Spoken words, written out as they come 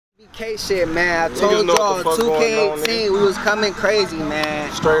M.B.K shit, man. I told y'all 2K18 we was coming crazy,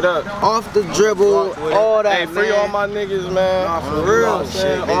 man. Straight up. Off the dribble, all that, hey, free man. all my niggas, man. Nah, for real.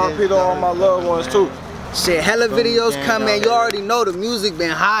 Shit, RP to all my loved ones, too. Shit, hella videos coming. You already know the music been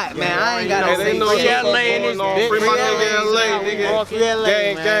hot, man. I ain't gotta say shit. Free my nigga LA, nigga.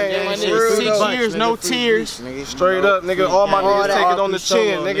 Gang. 6 years, no tears. Straight up, nigga. All my niggas take it on the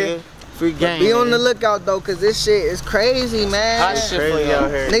chin, nigga. Free game. Be on the lookout though, cause this shit is crazy, man. Hot shit for you out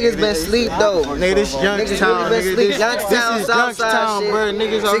here. Niggas been sleep though. Nigga, this Youngstown. Niggas really been sleep. Youngstown, Southside shit. Bro.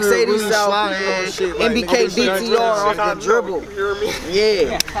 Niggas out here 680 South. M.B.K, D.T.R off the dribble.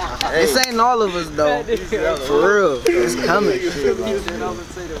 Yeah. This ain't all of us though. For real. It's coming.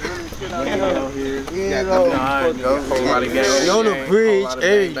 You on the bridge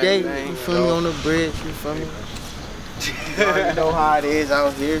every day. You feel me? On the bridge. You feel me? You already know how it is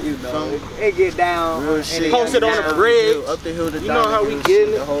out here, you know. It get down. Real shit. Posted on the bridge. Up the hill to you know how we get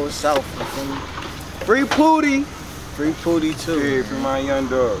it. The whole South, you feel me? Free Pootie. Free Pootie too. Yeah, free my young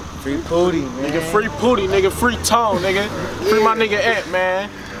dog. Free Pootie, man. Nigga, free Pootie, nigga, free Tone, nigga. Free my nigga Ant, man.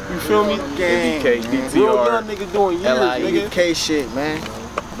 You feel me? M.B.K, D.T.R. Real love nigga doing years, nigga. K shit, man.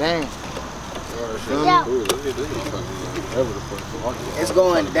 Bang. It's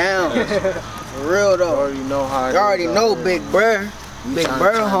going down. For real though. You already know Big Bruh. Big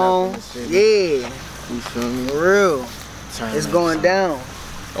Bruh home. Yeah. You feel me? For real. It's going down.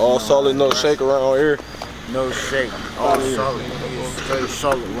 All solid, no shake around here. No shake. All solid. Straight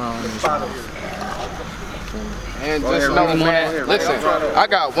solid around this. And just know, man, listen, I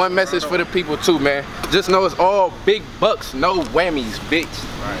got one message for the people too, man. Just know it's all big bucks, no whammies, bitch.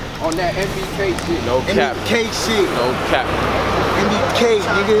 Right. On that M.B.K shit. No cap. M.B.K shit. No cap. M.B.K,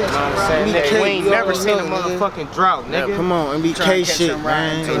 nigga. You know what I'm saying? M.B.K, we ain't never seen a motherfucking drought, nigga. Yeah, come on, M.B.K shit,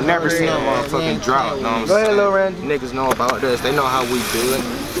 man. Ain't never seen a motherfucking drought, you know what I'm saying? Go ahead, Lil Randy. Niggas know about us. They know how we do it.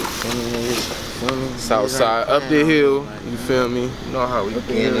 Southside, up the hill, you feel me? You know how we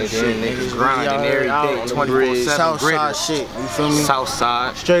get it, niggas grinding every day, 24/7 Southside shit, you feel me?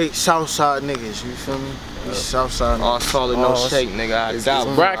 Southside. Straight Southside niggas, you feel me? Southside niggas. All solid, no shake, nigga. I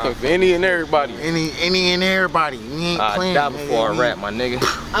die bracket for any and everybody. Any and everybody. You ain't playing. I die before I rap, my nigga.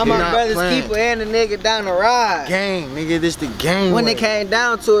 I'm my brother's keeper and the nigga down the ride. Gang, nigga, this the gang. When it came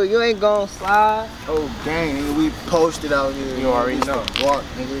down to it, you ain't gon' slide. Oh, gang, nigga, we posted out here. You already know. Walk,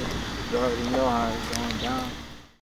 nigga. You already know how it's going down.